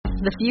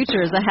The future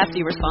is a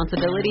hefty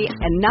responsibility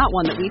and not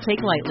one that we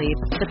take lightly.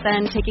 But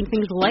then taking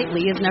things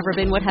lightly has never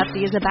been what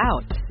Hefty is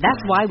about. That's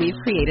why we've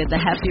created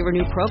the Hefty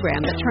Renew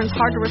program that turns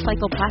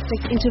hard-to-recycle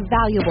plastics into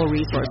valuable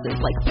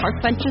resources like park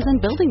benches and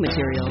building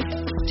materials.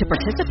 To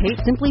participate,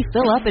 simply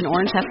fill up an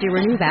orange Hefty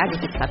Renew bag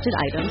with accepted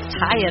items,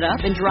 tie it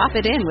up, and drop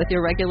it in with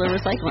your regular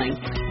recycling.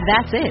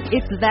 That's it.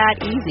 It's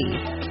that easy.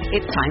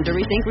 It's time to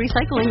rethink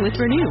recycling with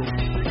Renew.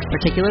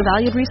 Particular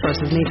valued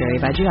resources may vary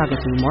by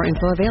geography. More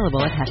info available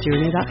at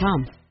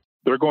heftyrenew.com.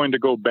 They're going to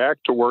go back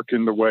to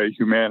working the way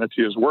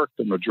humanity has worked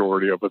the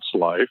majority of its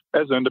life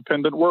as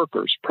independent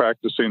workers,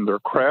 practicing their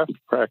craft,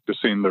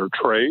 practicing their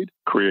trade,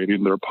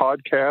 creating their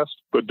podcast,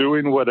 but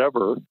doing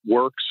whatever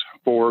works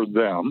for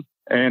them.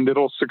 And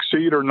it'll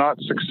succeed or not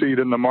succeed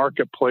in the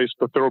marketplace,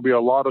 but there will be a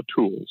lot of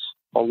tools,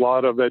 a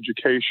lot of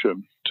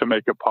education to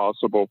make it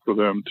possible for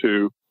them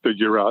to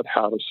figure out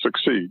how to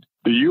succeed.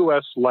 The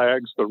U.S.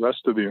 lags the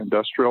rest of the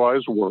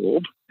industrialized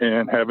world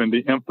in having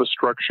the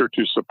infrastructure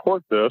to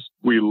support this.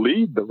 We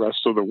lead the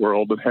rest of the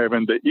world in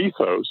having the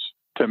ethos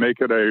to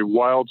make it a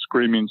wild,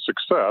 screaming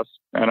success.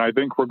 And I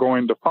think we're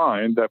going to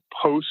find that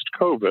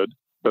post-COVID,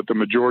 that the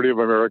majority of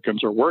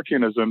Americans are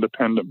working as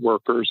independent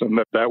workers and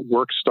that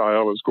work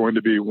style is going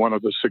to be one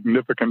of the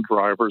significant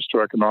drivers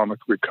to economic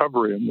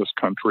recovery in this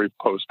country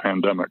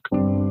post-pandemic.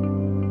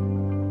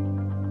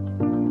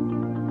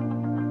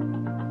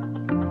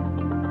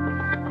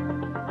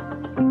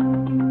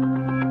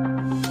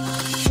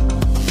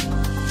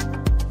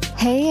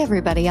 Hey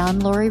everybody, I'm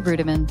Lori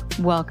Rudiman.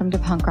 Welcome to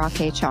Punk Rock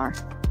HR.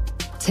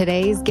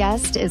 Today's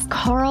guest is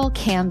Carl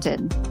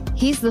Camden.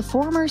 He's the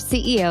former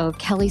CEO of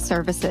Kelly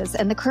Services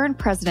and the current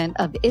president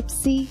of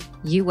IPSE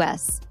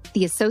US,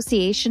 the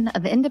Association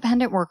of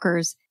Independent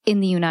Workers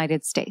in the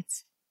United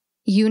States.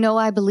 You know,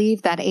 I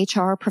believe that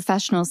HR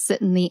professionals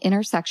sit in the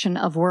intersection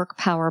of work,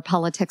 power,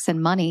 politics,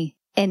 and money.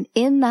 And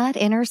in that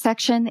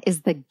intersection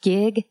is the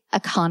gig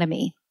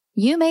economy.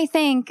 You may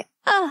think,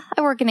 I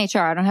work in HR,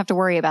 I don't have to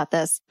worry about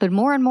this. But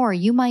more and more,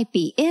 you might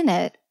be in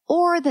it,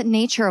 or the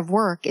nature of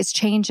work is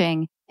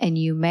changing, and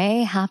you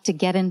may have to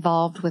get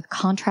involved with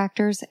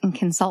contractors and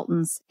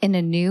consultants in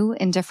a new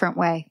and different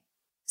way.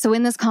 So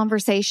in this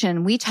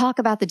conversation, we talk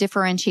about the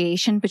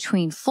differentiation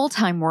between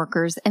full-time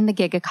workers and the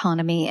gig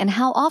economy and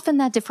how often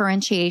that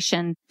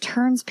differentiation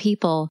turns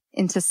people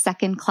into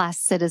second-class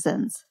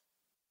citizens.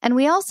 And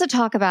we also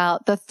talk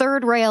about the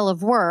third rail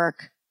of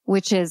work,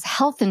 which is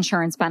health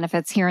insurance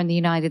benefits here in the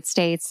United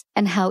States,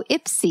 and how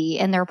IPSE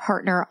and their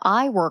partner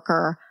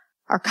iWorker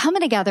are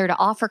coming together to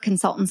offer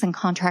consultants and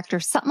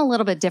contractors something a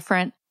little bit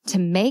different to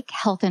make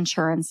health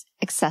insurance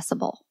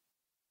accessible.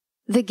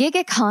 The gig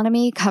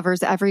economy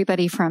covers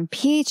everybody from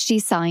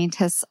PhD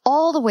scientists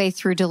all the way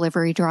through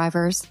delivery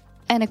drivers,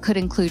 and it could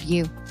include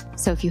you.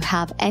 So if you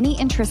have any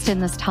interest in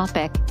this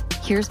topic,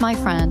 here's my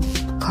friend,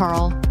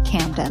 Carl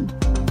Camden.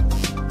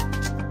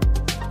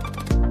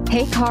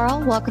 Hey,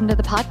 Carl, welcome to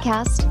the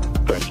podcast.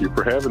 Thank you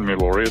for having me,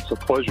 Lori. It's a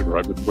pleasure.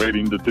 I've been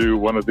waiting to do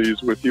one of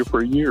these with you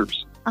for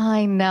years.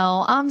 I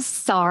know. I'm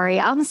sorry.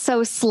 I'm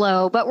so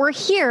slow, but we're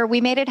here. We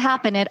made it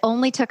happen. It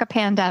only took a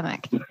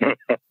pandemic.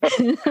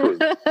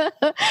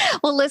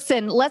 Well,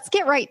 listen, let's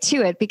get right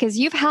to it because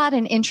you've had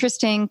an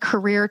interesting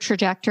career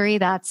trajectory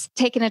that's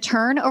taken a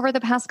turn over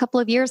the past couple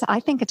of years. I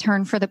think a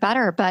turn for the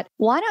better, but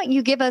why don't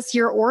you give us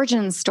your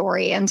origin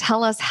story and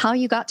tell us how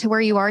you got to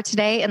where you are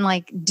today and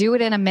do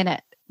it in a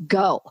minute.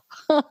 Go.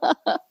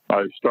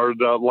 I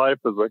started out life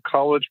as a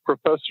college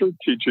professor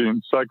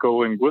teaching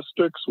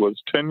psycholinguistics, was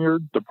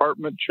tenured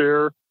department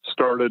chair,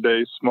 started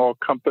a small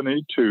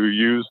company to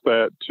use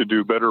that to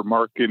do better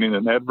marketing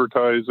and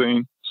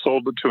advertising,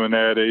 sold it to an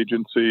ad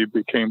agency,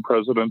 became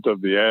president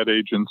of the ad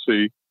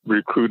agency,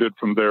 recruited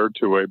from there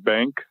to a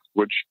bank,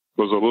 which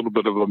was a little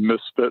bit of a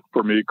misfit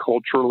for me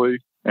culturally,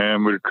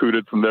 and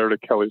recruited from there to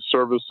Kelly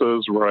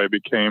Services, where I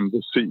became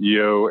the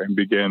CEO and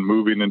began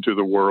moving into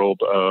the world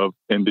of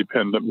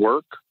independent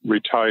work.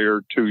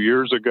 Retired 2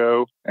 years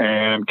ago,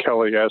 and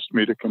Kelly asked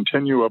me to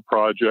continue a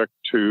project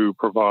to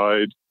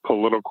provide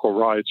political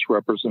rights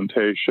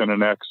representation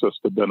and access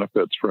to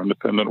benefits for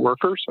independent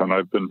workers, and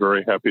I've been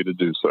very happy to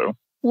do so.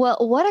 Well,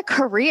 what a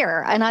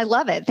career. And I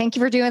love it. Thank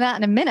you for doing that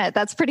in a minute.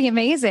 That's pretty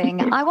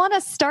amazing. I want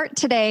to start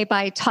today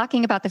by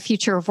talking about the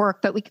future of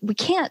work, but we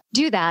can't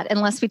do that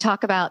unless we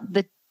talk about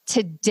the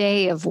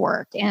today of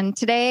work. And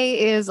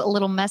today is a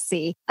little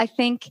messy. I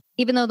think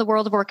even though the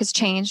world of work has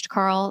changed,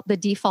 Carl, the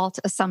default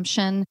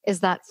assumption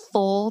is that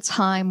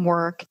full-time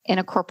work in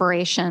a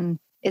corporation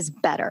is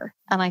better.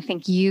 And I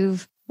think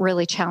you've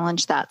really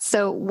challenged that.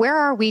 So where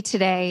are we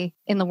today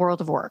in the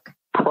world of work?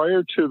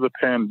 Prior to the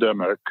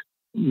pandemic,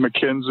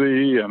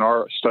 McKinsey and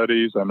our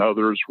studies and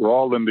others were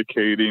all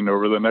indicating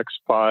over the next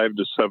 5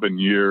 to 7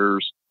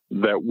 years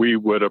that we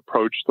would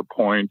approach the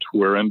point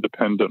where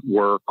independent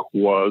work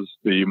was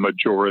the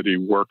majority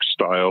work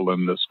style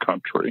in this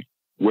country.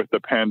 With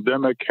the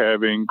pandemic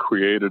having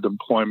created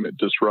employment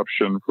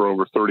disruption for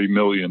over 30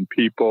 million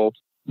people,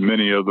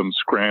 many of them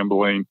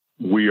scrambling,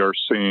 we are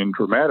seeing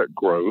dramatic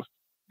growth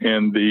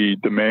in the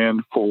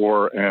demand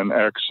for and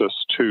access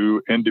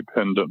to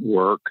independent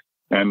work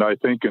And I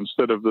think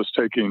instead of this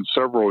taking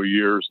several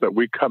years, that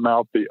we come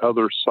out the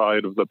other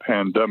side of the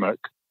pandemic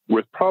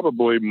with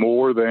probably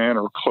more than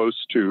or close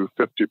to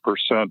 50%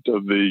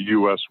 of the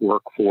U.S.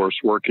 workforce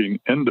working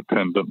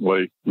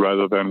independently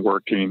rather than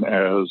working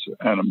as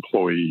an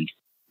employee.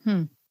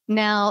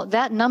 Now,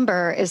 that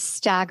number is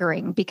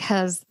staggering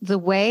because the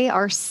way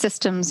our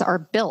systems are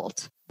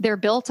built, they're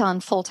built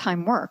on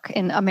full-time work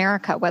in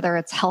America, whether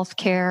it's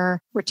healthcare,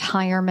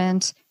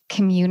 retirement,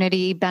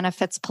 community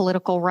benefits,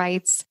 political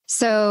rights.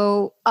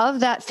 So of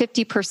that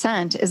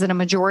 50%, is it a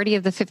majority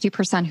of the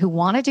 50% who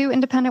want to do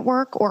independent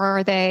work, or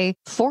are they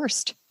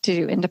forced to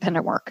do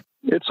independent work?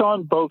 It's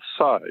on both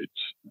sides.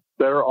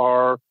 There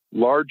are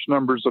large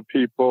numbers of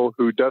people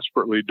who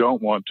desperately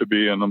don't want to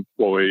be an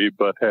employee,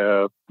 but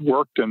have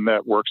worked in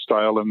that work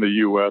style in the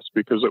U.S.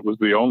 because it was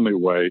the only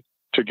way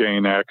to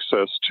gain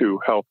access to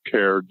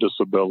healthcare,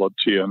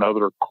 disability, and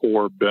other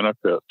core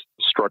benefit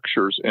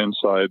structures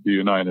inside the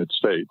United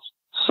States.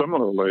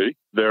 Similarly,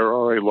 there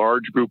are a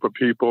large group of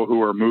people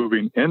who are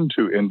moving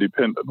into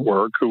independent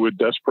work who would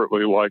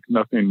desperately like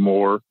nothing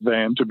more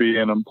than to be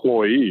an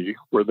employee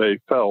where they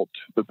felt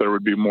that there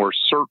would be more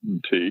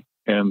certainty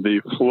in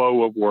the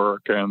flow of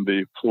work and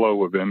the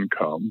flow of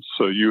income.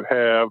 So you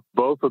have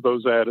both of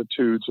those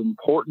attitudes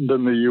important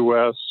in the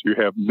U.S. You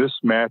have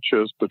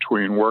mismatches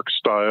between work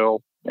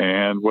style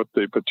and what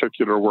the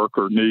particular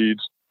worker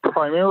needs,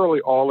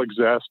 primarily all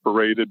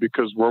exasperated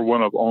because we're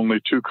one of only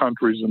 2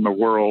 countries in the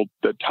world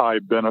that tie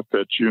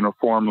benefits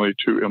uniformly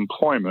to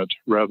employment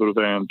rather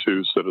than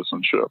to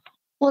citizenship.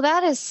 Well,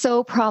 that is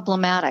so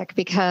problematic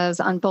because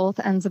on both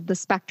ends of the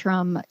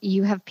spectrum,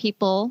 you have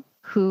people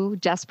who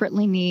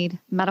desperately need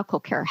medical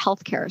care,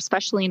 healthcare,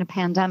 especially in a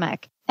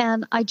pandemic.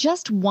 And I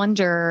just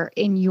wonder,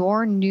 in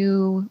your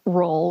new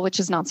role, which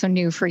is not so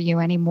new for you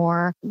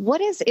anymore, what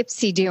is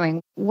IPSI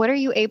doing? What are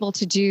you able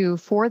to do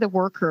for the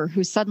worker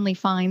who suddenly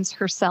finds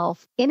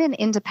herself in an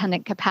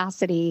independent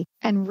capacity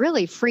and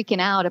really freaking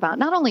out about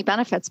not only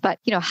benefits, but,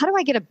 how do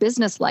I get a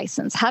business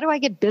license? How do I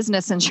get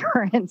business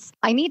insurance?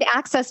 I need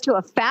access to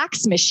a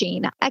fax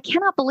machine. I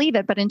cannot believe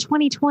it, but in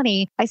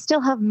 2020, I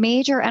still have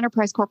major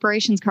enterprise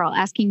corporations, Carl,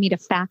 asking me to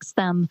fax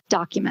them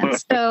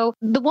documents. So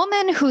the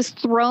woman who's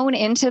thrown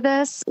into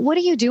this, what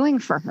are you doing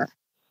for her?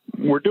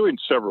 We're doing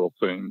several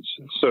things.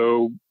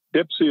 So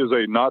IPSI is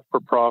a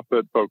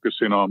not-for-profit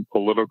focusing on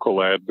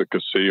political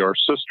advocacy. Our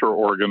sister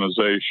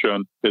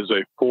organization is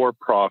a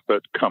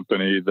for-profit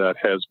company that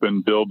has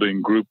been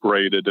building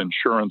group-rated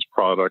insurance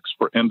products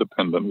for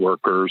independent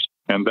workers,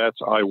 and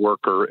that's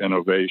iWorker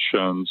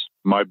Innovations.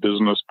 My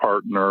business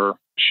partner,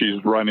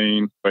 she's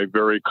running a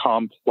very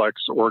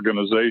complex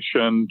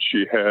organization.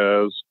 She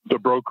has the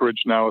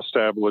brokerage now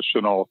established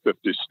in all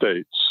 50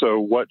 states. So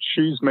what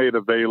she's made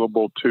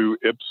available to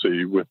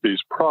IPSI with these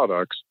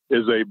products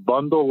is a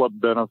bundle of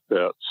benefits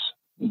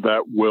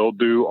that will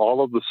do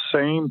all of the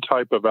same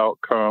type of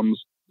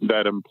outcomes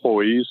that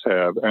employees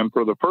have. And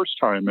for the first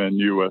time in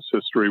U.S.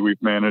 history,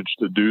 we've managed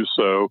to do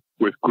so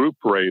with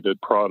group-rated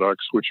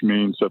products, which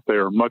means that they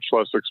are much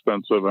less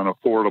expensive and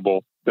affordable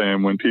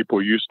than when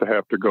people used to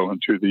have to go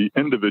into the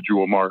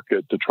individual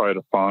market to try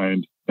to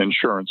find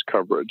insurance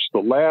coverage. The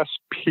last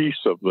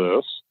piece of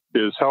this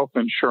is health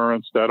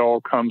insurance. That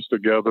all comes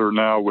together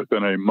now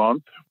within a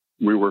month.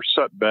 We were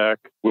set back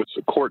with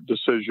the court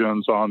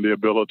decisions on the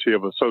ability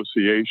of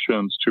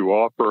associations to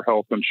offer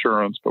health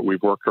insurance, but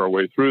we've worked our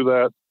way through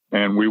that.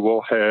 And we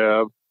will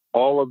have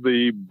all of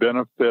the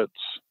benefits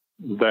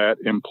that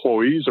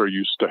employees are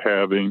used to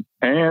having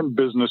and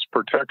business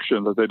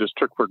protection that they just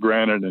took for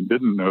granted and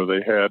didn't know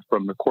they had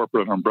from the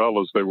corporate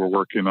umbrellas they were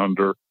working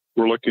under.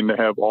 We're looking to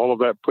have all of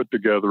that put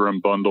together and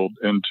bundled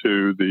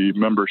into the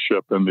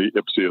membership in the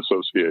IPSI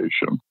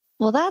Association.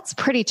 Well, that's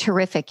pretty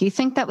terrific. You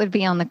think that would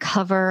be on the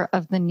cover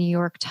of the New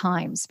York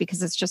Times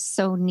because it's just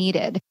so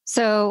needed.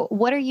 So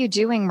what are you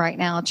doing right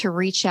now to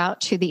reach out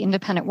to the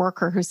independent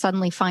worker who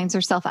suddenly finds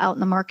herself out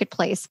in the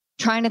marketplace,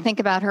 trying to think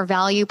about her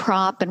value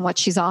prop and what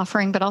she's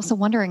offering, but also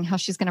wondering how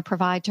she's going to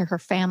provide to her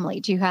family?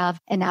 Do you have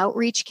an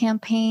outreach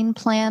campaign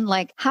plan?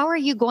 Like, how are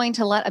you going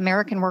to let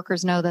American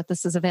workers know that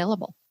this is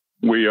available?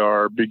 We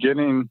are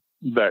beginning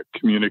that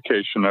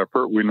communication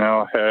effort. We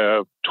now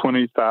have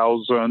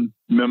 20,000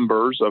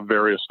 members of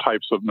various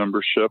types of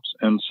memberships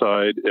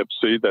inside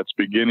IPSI. That's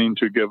beginning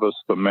to give us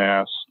the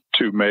mass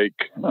to make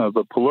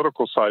the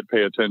political side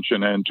pay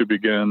attention and to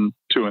begin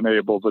to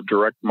enable the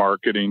direct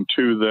marketing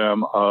to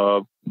them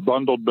of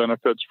bundled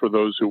benefits for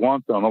those who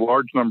want them. A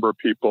large number of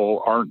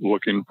people aren't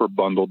looking for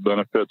bundled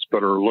benefits,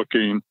 but are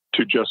looking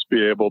to just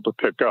be able to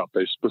pick up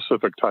a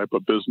specific type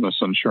of business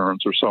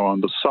insurance or so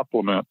on to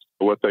supplement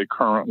what they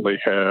currently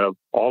have.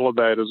 All of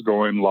that is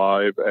going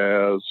live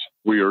as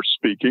we are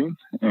speaking,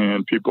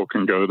 and people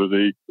can go to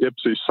the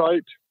IPSI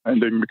site and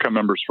they can become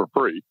members for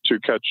free to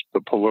catch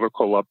the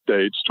political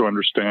updates, to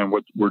understand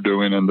what we're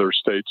doing in their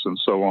states and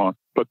so on,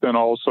 but then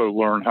also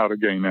learn how to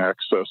gain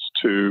access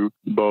to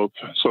both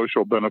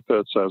social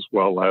benefits as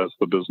well as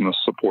the business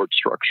support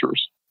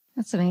structures.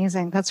 That's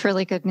amazing. That's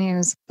really good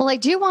news. Well, I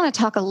do want to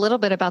talk a little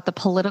bit about the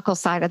political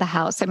side of the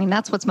house. I mean,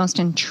 that's what's most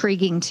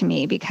intriguing to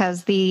me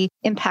because the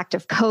impact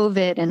of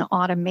COVID and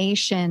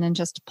automation and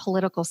just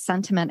political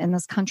sentiment in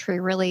this country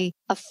really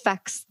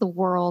affects the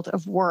world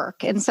of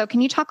work. And so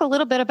can you talk a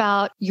little bit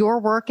about your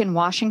work in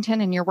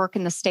Washington and your work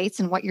in the States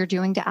and what you're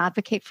doing to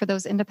advocate for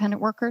those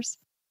independent workers?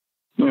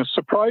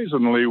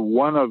 Surprisingly,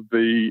 one of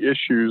the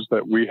issues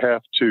that we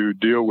have to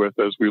deal with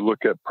as we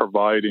look at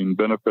providing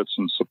benefits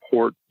and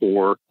support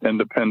for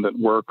independent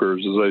workers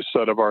is a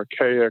set of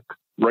archaic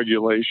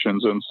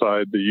regulations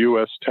inside the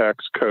U.S.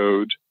 tax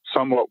code,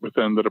 somewhat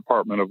within the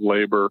Department of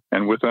Labor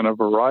and within a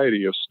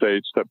variety of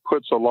states that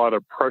puts a lot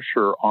of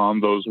pressure on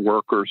those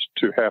workers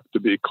to have to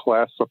be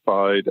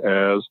classified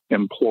as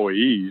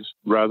employees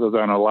rather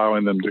than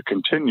allowing them to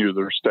continue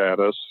their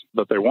status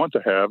that they want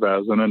to have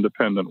as an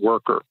independent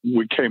worker.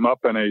 We came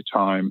up in a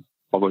time,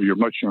 although you're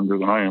much younger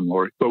than I am,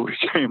 Lori, but we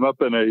came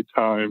up in a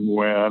time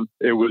when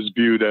it was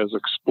viewed as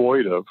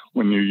exploitive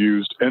when you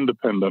used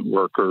independent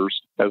workers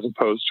as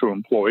opposed to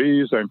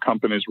employees, and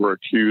companies were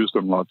accused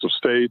in lots of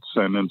states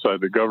and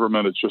inside the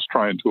government, it's just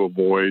trying to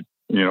avoid,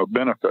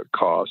 benefit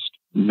cost.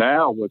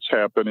 Now what's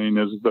happening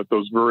is that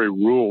those very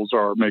rules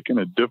are making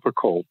it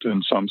difficult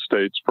in some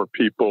states for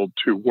people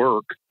to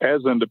work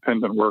as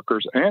independent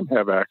workers and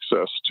have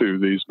access to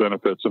these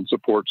benefits and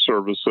support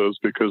services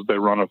because they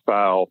run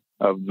afoul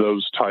of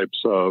those types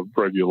of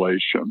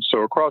regulations.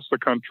 So across the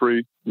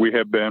country, we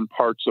have been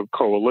parts of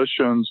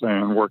coalitions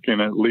and working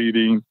at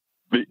leading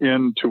the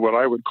end to what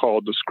I would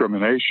call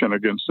discrimination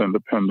against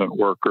independent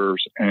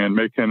workers and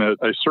making it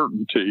a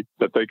certainty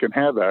that they can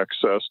have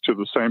access to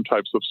the same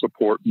types of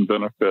support and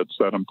benefits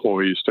that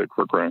employees take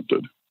for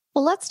granted.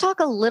 Well, let's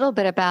talk a little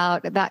bit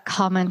about that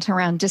comment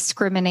around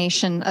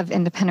discrimination of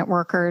independent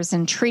workers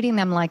and treating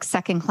them like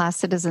second-class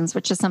citizens,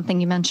 which is something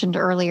you mentioned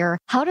earlier.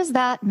 How does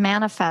that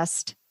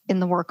manifest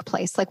in the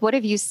workplace? Like, what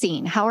have you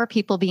seen? How are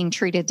people being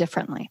treated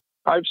differently?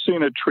 I've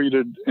seen it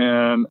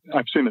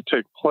I've seen it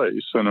take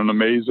place in an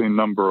amazing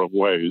number of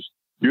ways.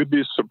 You'd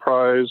be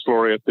surprised,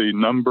 Lori, at the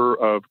number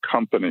of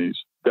companies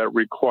that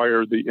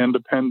require the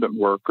independent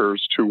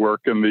workers to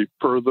work in the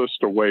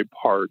furthest away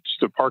parts,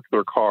 to park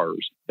their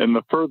cars in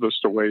the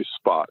furthest away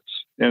spots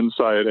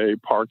inside a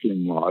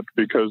parking lot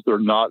because they're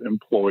not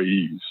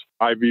employees.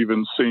 I've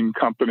even seen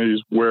companies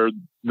where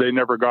they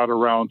never got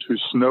around to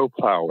snow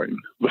plowing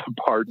the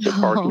parts of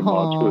parking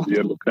lots where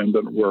the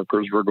independent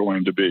workers were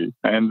going to be.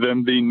 And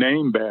then the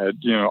name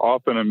badge,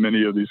 often in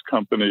many of these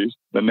companies,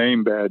 the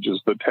name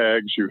badges, the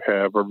tags you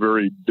have are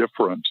very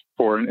different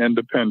for an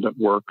independent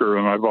worker.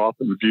 And I've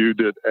often viewed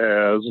it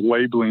as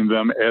labeling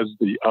them as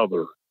the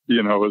other,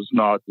 as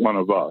not one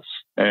of us.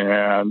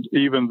 And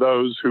even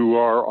those who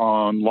are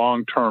on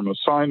long-term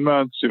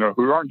assignments,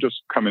 who aren't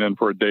just coming in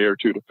for a day or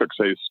two to fix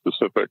a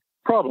specific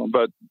problem,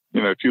 but,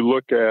 if you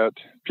look at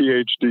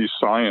PhD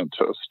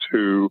scientists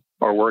who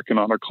are working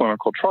on a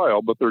clinical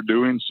trial, but they're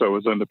doing so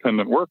as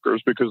independent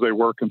workers because they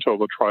work until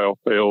the trial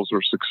fails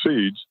or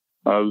succeeds,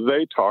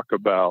 they talk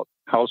about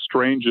how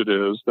strange it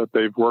is that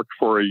they've worked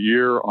for a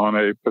year on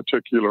a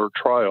particular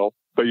trial,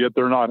 but yet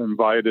they're not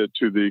invited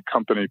to the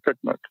company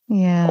picnic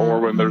or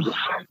when there's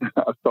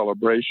a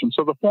celebration.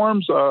 So the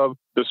forms of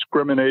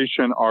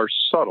discrimination are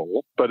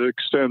subtle, but it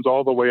extends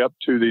all the way up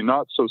to the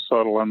not so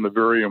subtle and the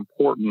very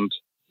important.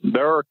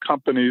 There are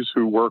companies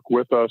who work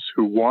with us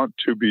who want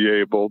to be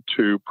able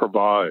to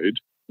provide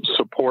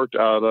support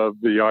out of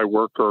the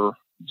iWorker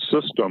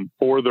system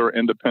for their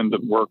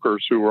independent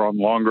workers who are on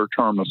longer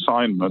term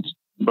assignments,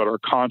 but are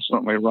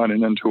constantly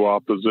running into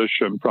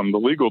opposition from the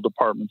legal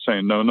department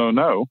saying,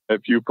 no.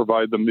 If you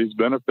provide them these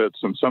benefits,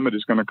 then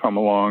somebody's going to come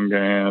along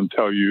and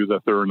tell you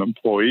that they're an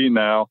employee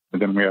now, and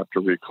then we have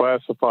to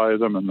reclassify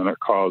them, and then it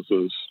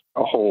causes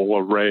a whole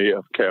array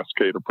of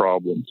cascade of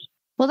problems.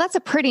 Well, that's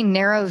a pretty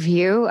narrow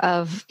view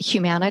of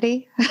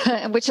humanity,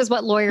 which is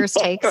what lawyers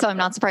take. So I'm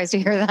not surprised to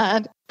hear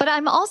that. But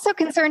I'm also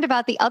concerned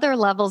about the other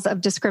levels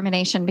of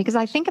discrimination because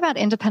I think about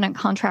independent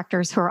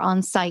contractors who are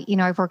on site.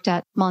 I've worked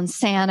at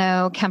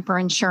Monsanto, Kemper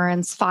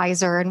Insurance,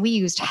 Pfizer, and we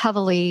used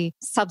heavily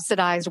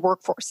subsidized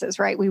workforces,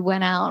 right? We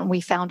went out and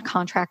we found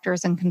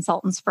contractors and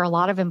consultants for a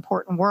lot of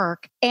important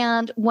work.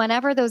 And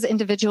whenever those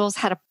individuals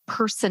had a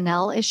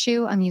personnel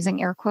issue, I'm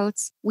using air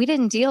quotes, we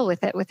didn't deal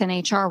with it within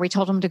HR. We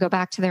told them to go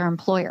back to their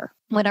employer.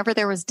 Whenever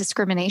there was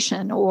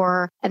discrimination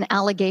or an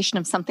allegation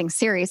of something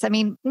serious,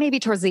 maybe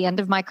towards the end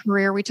of my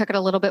career, we took it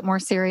a little bit more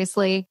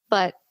seriously.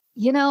 But,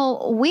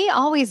 we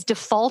always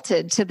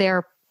defaulted to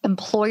their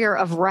employer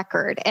of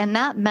record. And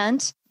that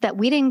meant that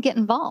we didn't get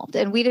involved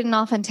and we didn't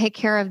often take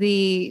care of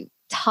the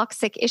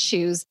toxic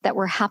issues that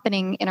were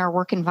happening in our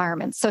work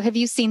environment. So have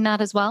you seen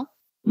that as well?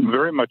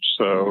 Very much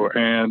so.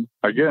 And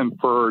again,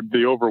 for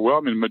the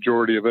overwhelming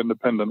majority of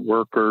independent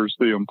workers,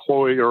 the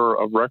employer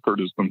of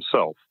record is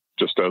themselves.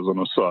 Just as an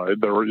aside,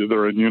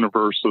 they're in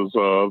universes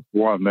of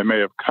one. They may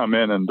have come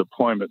in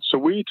deployment. So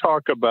we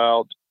talk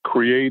about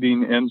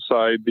creating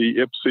inside the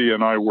IPSI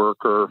and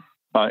iWorker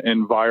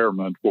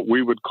environment, what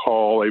we would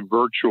call a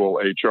virtual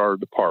HR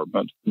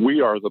department.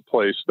 We are the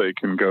place they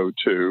can go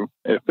to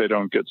if they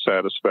don't get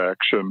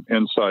satisfaction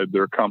inside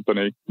their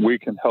company. We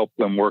can help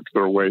them work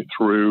their way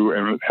through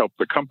and help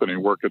the company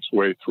work its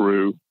way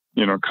through,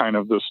 kind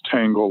of this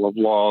tangle of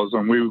laws.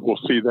 And we will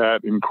see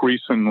that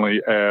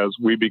increasingly as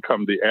we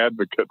become the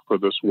advocate for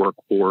this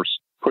workforce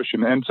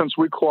pushing. And since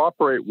we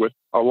cooperate with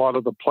a lot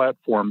of the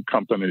platform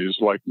companies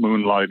like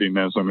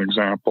Moonlighting as an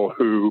example,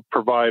 who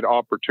provide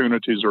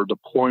opportunities or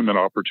deployment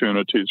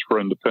opportunities for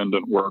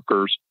independent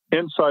workers,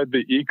 inside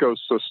the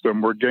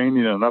ecosystem, we're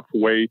gaining enough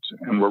weight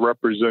and we're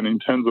representing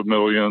tens of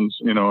millions,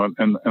 and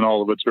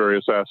all of its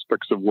various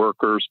aspects of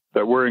workers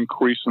that we're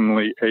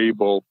increasingly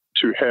able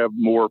to have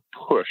more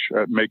push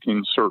at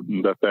making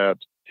certain that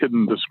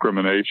hidden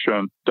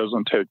discrimination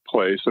doesn't take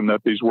place and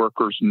that these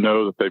workers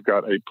know that they've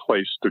got a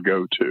place to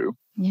go to.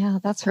 Yeah,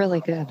 that's really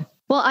good.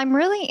 Well, I'm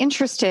really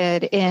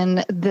interested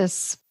in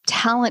this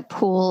talent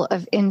pool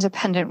of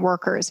independent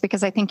workers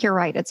because I think you're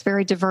right. It's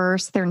very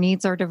diverse. Their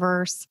needs are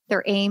diverse.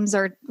 Their aims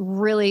are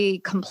really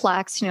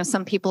complex.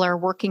 Some people are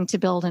working to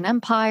build an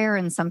empire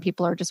and some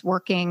people are just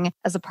working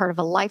as a part of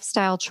a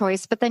lifestyle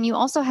choice. But then you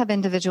also have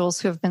individuals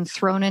who have been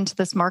thrown into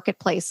this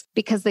marketplace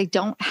because they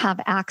don't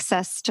have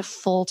access to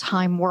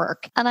full-time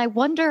work. And I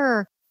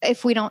wonder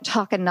if we don't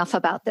talk enough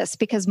about this,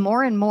 because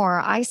more and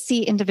more I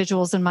see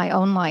individuals in my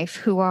own life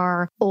who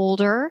are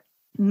older,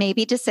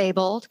 maybe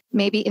disabled,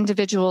 maybe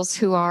individuals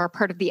who are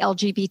part of the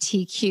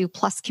LGBTQ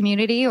plus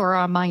community or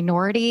a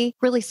minority,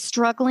 really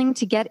struggling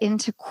to get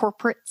into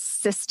corporate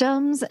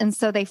systems. And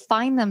so they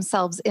find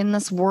themselves in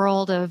this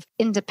world of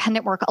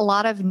independent work. A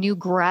lot of new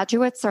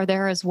graduates are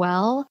there as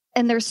well.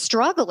 And they're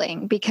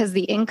struggling because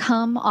the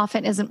income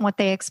often isn't what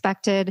they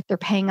expected. They're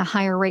paying a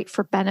higher rate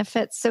for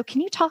benefits. So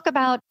can you talk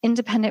about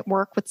independent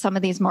work with some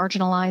of these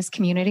marginalized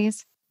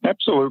communities?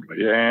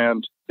 Absolutely.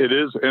 And it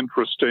is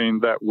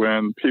interesting that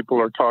when people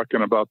are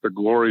talking about the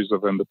glories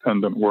of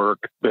independent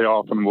work, they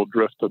often will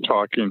drift to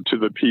talking to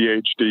the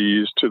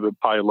PhDs, to the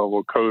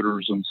high-level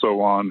coders and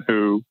so on,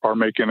 who are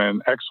making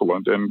an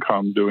excellent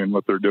income doing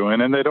what they're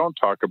doing. And they don't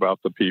talk about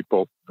the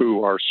people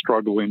who are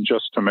struggling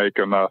just to make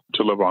enough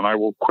to live on. I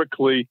will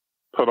quickly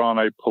put on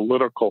a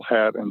political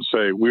hat and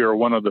say we are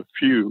one of the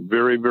few,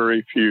 very,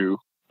 very few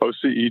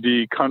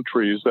OECD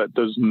countries that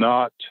does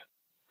not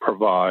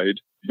provide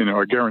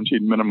a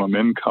guaranteed minimum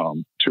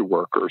income to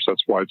workers.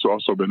 That's why it's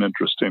also been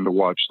interesting to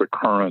watch the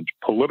current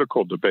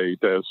political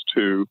debate as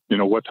to,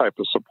 what type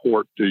of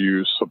support do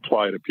you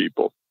supply to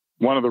people.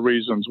 One of the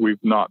reasons we've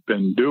not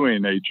been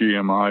doing a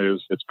GMI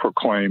is it's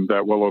proclaimed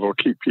that, it'll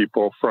keep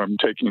people from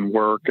taking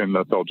work and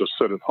that they'll just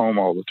sit at home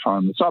all the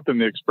time. It's not been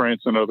the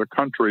experience in other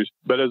countries,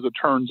 but as it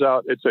turns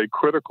out, it's a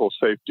critical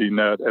safety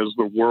net as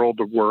the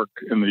world of work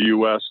in the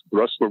U.S., the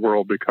rest of the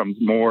world becomes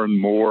more and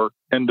more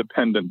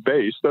independent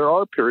based. There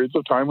are periods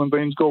of time when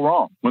things go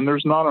wrong, when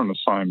there's not an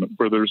assignment,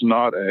 where there's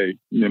not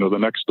the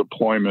next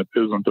deployment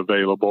isn't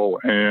available.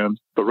 And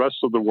the rest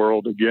of the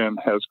world, again,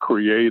 has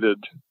created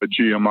a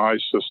GMI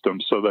system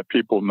so that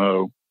people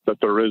know that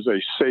there is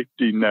a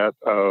safety net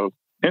of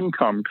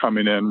income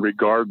coming in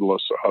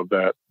regardless of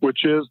that,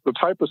 which is the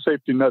type of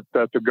safety net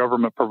that the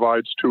government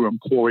provides to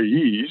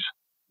employees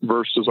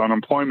versus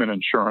unemployment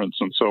insurance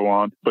and so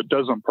on, but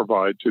doesn't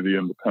provide to the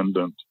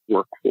independent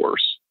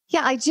workforce.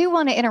 Yeah, I do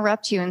want to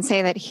interrupt you and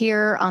say that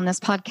here on this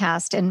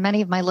podcast and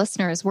many of my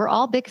listeners, we're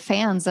all big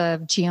fans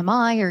of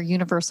GMI or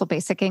universal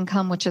basic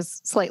income, which is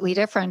slightly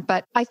different.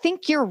 But I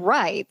think you're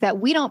right that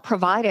we don't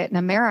provide it in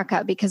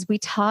America because we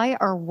tie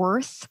our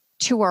worth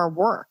to our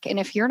work. And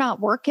if you're not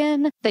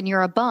working, then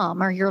you're a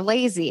bum or you're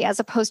lazy, as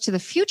opposed to the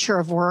future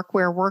of work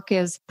where work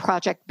is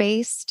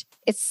project-based.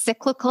 It's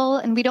cyclical,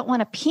 and we don't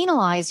want to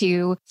penalize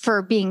you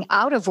for being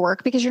out of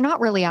work because you're not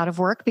really out of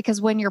work,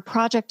 because when your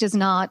project is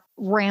not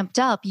ramped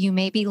up, you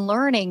may be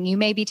learning, you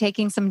may be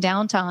taking some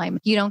downtime,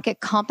 you don't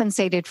get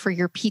compensated for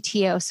your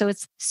PTO. So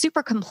it's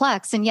super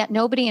complex, and yet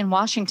nobody in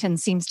Washington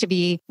seems to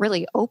be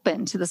really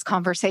open to this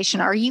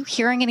conversation. Are you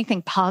hearing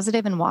anything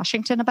positive in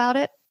Washington about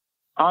it?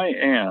 I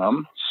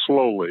am,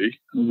 slowly.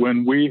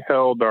 When we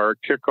held our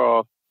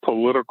kickoff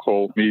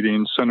political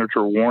meeting,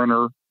 Senator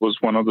Warner was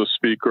one of the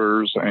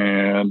speakers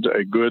and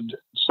a good,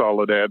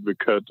 solid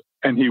advocate.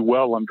 And he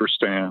well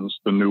understands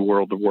the new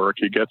world of work.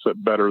 He gets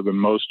it better than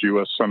most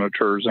U.S.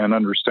 senators and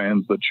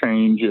understands the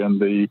change in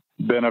the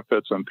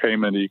benefits and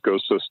payment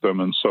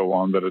ecosystem and so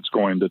on that it's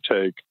going to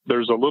take.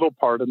 There's a little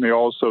part of me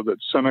also that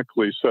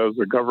cynically says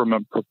the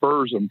government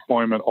prefers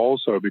employment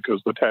also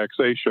because the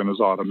taxation is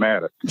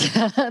automatic.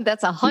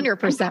 That's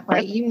 100%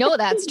 right. You know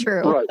that's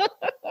true.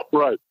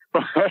 Right.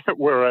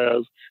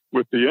 Whereas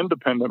with the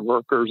independent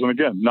workers, and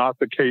again, not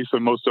the case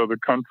in most other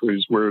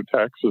countries where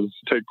taxes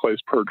take place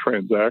per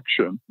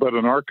transaction, but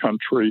in our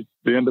country,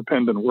 the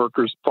independent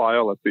workers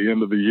file at the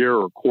end of the year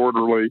or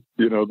quarterly,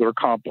 their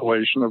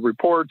compilation of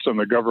reports, and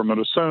the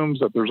government assumes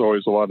that there's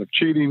always a lot of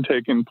cheating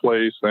taking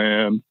place.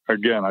 And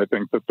again, I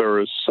think that there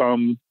is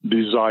some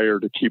desire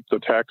to keep the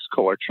tax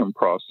collection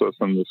process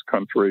in this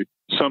country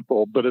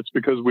simple, but it's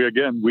because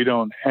we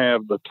don't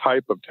have the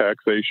type of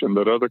taxation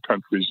that other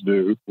countries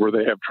do, where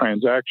they have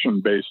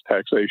transaction-based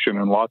taxation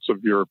in lots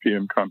of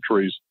European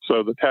countries.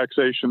 So the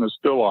taxation is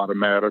still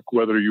automatic,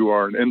 whether you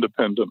are an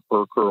independent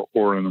worker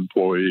or an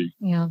employee.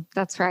 Yeah,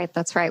 that's right.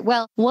 That's right.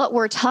 Well, what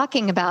we're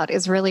talking about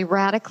is really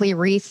radically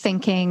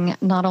rethinking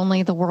not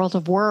only the world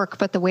of work,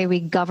 but the way we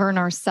govern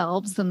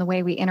ourselves and the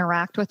way we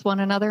interact with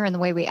one another and the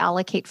way we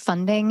allocate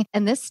funding.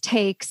 And this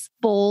takes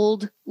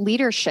bold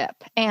leadership.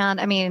 And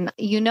I mean,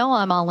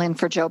 I'm all in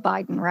for Joe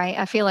Biden, right?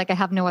 I feel like I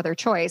have no other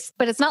choice,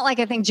 but it's not like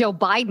I think Joe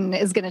Biden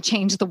is going to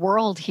change the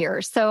world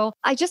here. So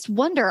I just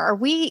wonder, are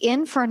we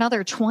in for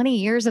another 20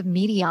 years of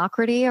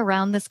mediocrity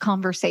around this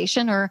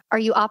conversation? Or are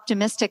you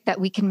optimistic that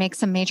we can make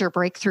some major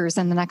breakthroughs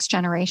in the next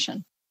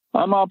generation?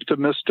 I'm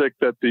optimistic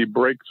that the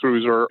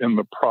breakthroughs are in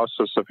the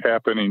process of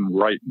happening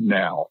right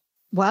now.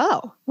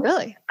 Wow,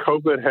 really?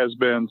 COVID has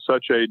been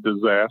such a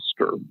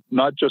disaster,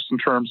 not just in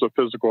terms of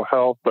physical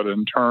health, but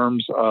in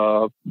terms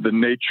of the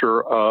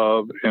nature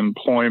of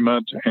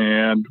employment.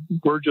 And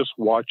we're just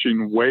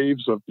watching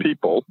waves of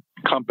people,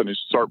 companies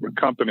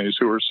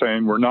who are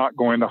saying we're not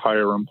going to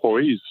hire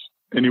employees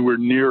anywhere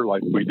near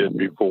like we did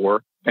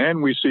before.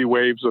 And we see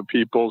waves of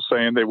people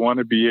saying they want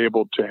to be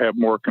able to have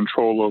more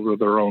control over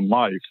their own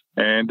life.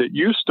 And it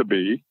used to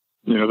be,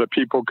 that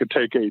people could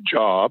take a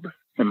job.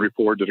 Henry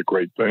Ford did a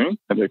great thing,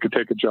 and they could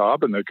take a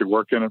job and they could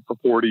work in it for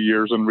 40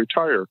 years and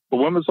retire. But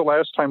when was the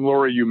last time,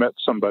 Lori, you met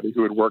somebody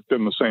who had worked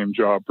in the same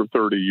job for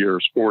 30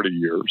 years, 40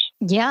 years?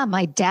 Yeah,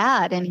 my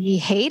dad, and he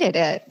hated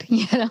it,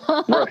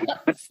 Right.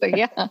 So,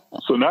 yeah.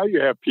 So now you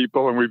have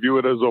people, and we view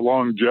it as a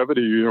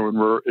longevity, when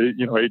we're,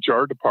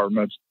 HR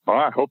departments. Oh,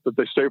 I hope that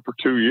they stay for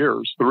 2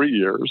 years, 3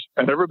 years.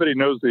 And everybody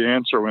knows the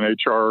answer when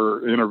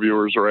HR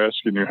interviewers are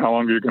asking you, how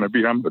long are you going to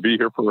be? I'm going to be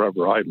here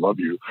forever. I love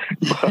you.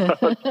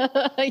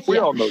 We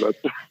all know that.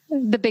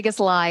 The biggest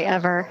lie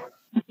ever.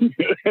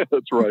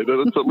 That's right.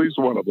 It's at least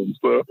one of them.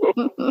 So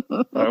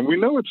we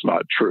know it's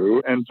not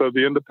true. And so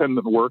the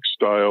independent work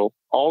style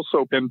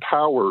also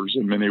empowers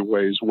in many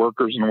ways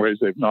workers in ways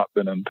they've not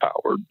been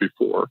empowered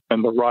before.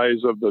 And the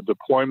rise of the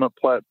deployment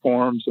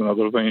platforms and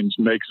other things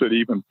makes it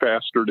even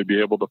faster to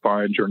be able to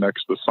find your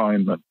next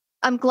assignment.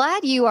 I'm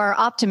glad you are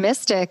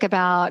optimistic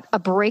about a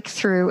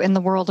breakthrough in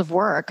the world of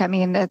work. I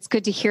mean, it's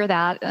good to hear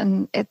that.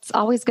 And it's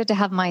always good to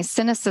have my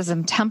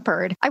cynicism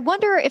tempered. I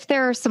wonder if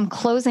there are some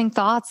closing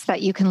thoughts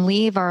that you can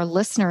leave our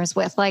listeners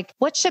with. Like,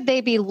 what should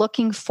they be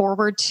looking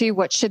forward to?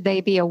 What should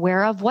they be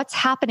aware of? What's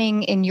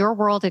happening in your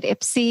world at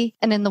IPSI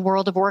and in the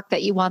world of work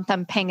that you want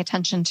them paying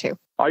attention to?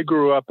 I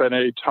grew up in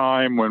a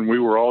time when we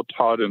were all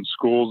taught in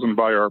schools and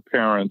by our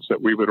parents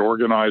that we would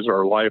organize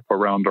our life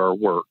around our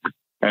work.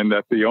 And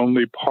that the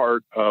only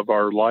part of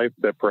our life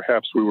that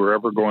perhaps we were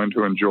ever going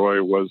to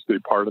enjoy was the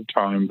part of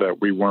time that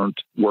we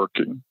weren't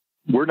working.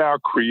 We're now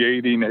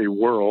creating a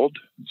world,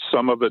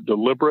 some of it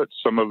deliberate,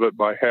 some of it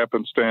by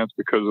happenstance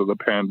because of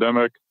the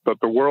pandemic, but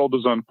the world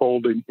is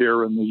unfolding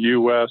here in the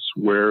U.S.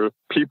 where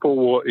people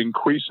will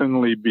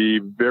increasingly be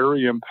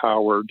very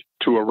empowered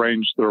to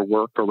arrange their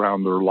work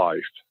around their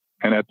life.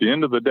 And at the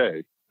end of the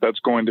day, that's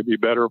going to be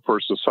better for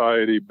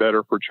society,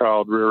 better for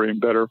child rearing,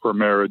 better for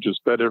marriages,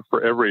 better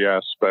for every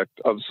aspect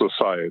of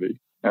society.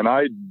 And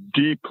I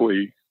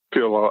deeply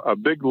feel a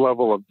big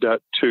level of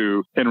debt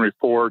to Henry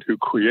Ford, who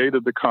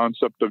created the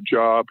concept of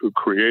job, who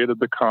created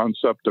the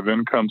concept of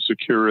income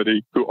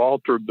security, who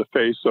altered the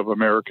face of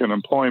American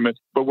employment.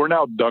 But we're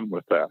now done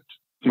with that.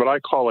 What I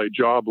call a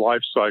job life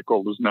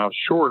cycle is now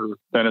shorter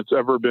than it's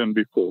ever been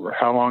before.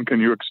 How long can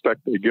you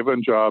expect a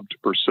given job to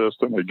persist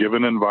in a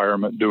given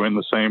environment doing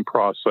the same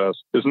process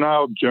is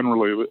now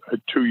generally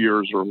 2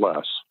 years or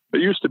less.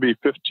 It used to be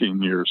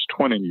 15 years,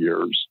 20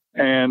 years.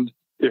 And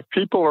if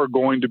people are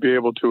going to be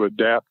able to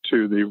adapt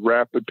to the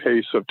rapid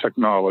pace of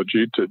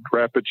technology, to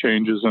rapid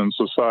changes in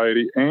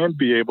society, and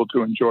be able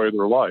to enjoy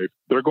their life,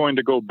 they're going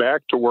to go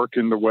back to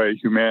working the way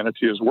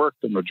humanity has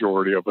worked the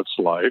majority of its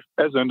life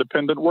as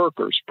independent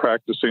workers,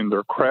 practicing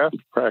their craft,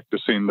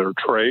 practicing their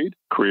trade,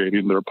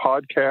 creating their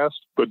podcast,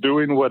 but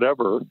doing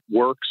whatever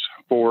works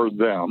for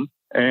them.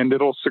 And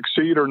it'll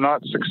succeed or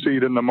not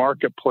succeed in the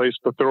marketplace,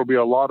 but there will be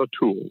a lot of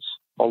tools,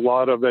 a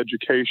lot of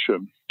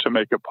education to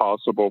make it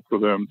possible for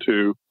them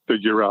to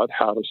figure out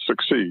how to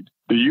succeed.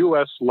 The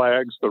U.S.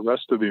 lags the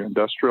rest of the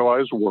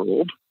industrialized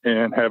world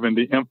in having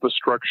the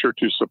infrastructure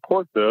to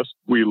support this.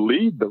 We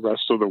lead the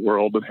rest of the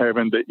world in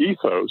having the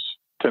ethos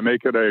to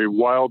make it a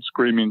wild,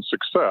 screaming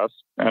success.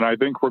 And I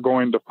think we're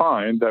going to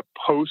find that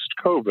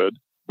post-COVID,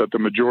 that the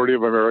majority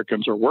of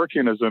Americans are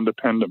working as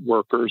independent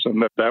workers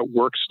and that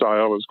work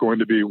style is going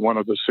to be one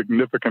of the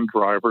significant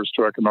drivers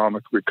to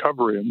economic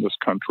recovery in this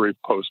country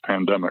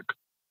post-pandemic.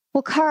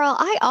 Well, Carl,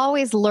 I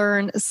always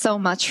learn so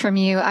much from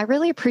you. I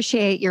really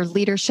appreciate your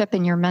leadership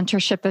and your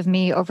mentorship of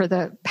me over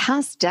the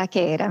past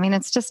decade. I mean,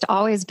 it's just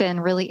always been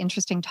really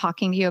interesting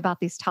talking to you about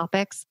these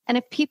topics. And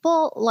if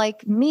people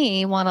like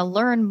me want to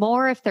learn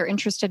more, if they're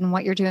interested in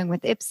what you're doing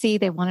with Ipsy,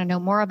 they want to know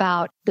more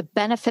about the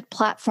benefit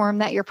platform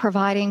that you're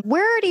providing,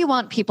 where do you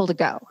want people to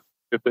go?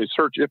 If they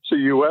search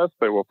Ipsy US,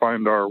 they will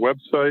find our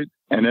website.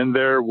 And in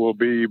there will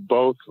be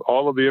both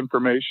all of the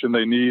information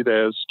they need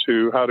as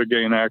to how to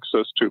gain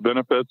access to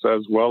benefits,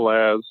 as well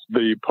as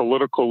the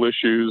political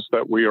issues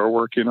that we are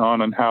working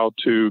on and how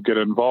to get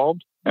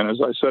involved. And as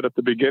I said at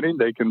the beginning,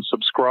 they can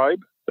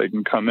subscribe. They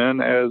can come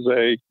in as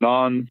a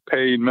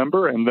non-paid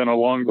member. And then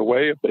along the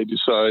way, if they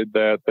decide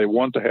that they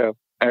want to have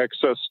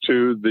access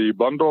to the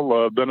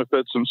bundle of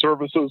benefits and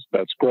services,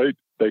 that's great.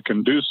 They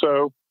can do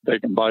so. They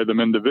can buy them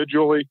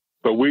individually.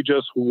 But we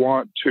just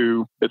want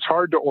to, it's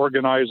hard to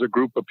organize a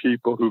group of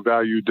people who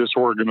value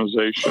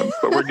disorganization,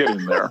 but we're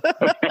getting there.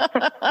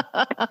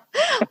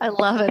 I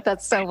love it.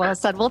 That's so well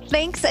said. Well,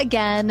 thanks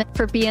again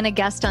for being a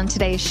guest on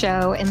today's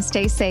show, and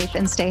stay safe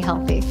and stay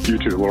healthy. You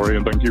too, Lori,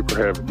 and thank you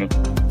for having me.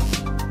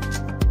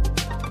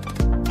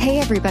 Hey,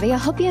 everybody. I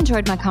hope you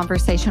enjoyed my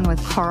conversation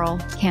with Carl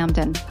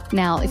Camden.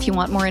 Now, if you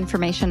want more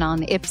information on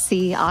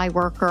Ipsy,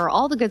 iWorker,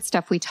 all the good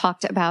stuff we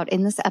talked about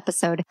in this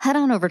episode, head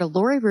on over to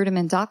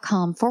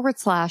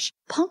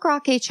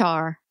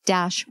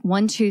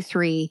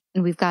LoriRudiman.com/punkrockhr-123.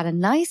 And we've got a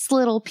nice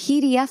little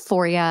PDF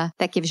for you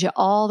that gives you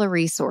all the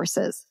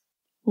resources.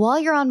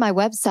 While you're on my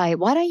website,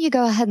 why don't you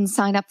go ahead and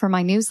sign up for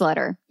my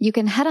newsletter? You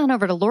can head on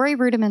over to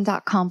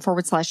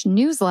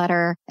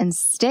LoriRudiman.com/newsletter and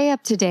stay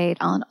up to date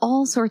on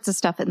all sorts of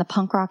stuff in the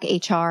punk rock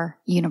HR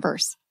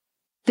universe.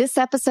 This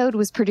episode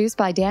was produced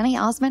by Danny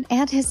Osmond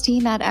and his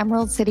team at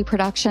Emerald City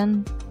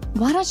Production.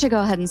 Why don't you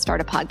go ahead and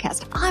start a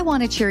podcast? I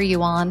want to cheer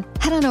you on.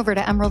 Head on over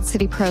to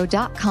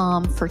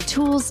emeraldcitypro.com for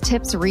tools,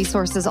 tips,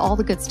 resources, all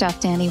the good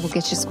stuff. Danny will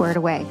get you squared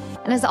away.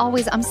 And as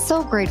always, I'm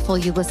so grateful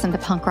you listened to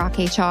Punk Rock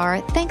HR.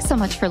 Thanks so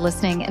much for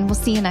listening, and we'll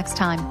see you next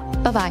time.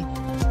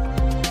 Bye-bye.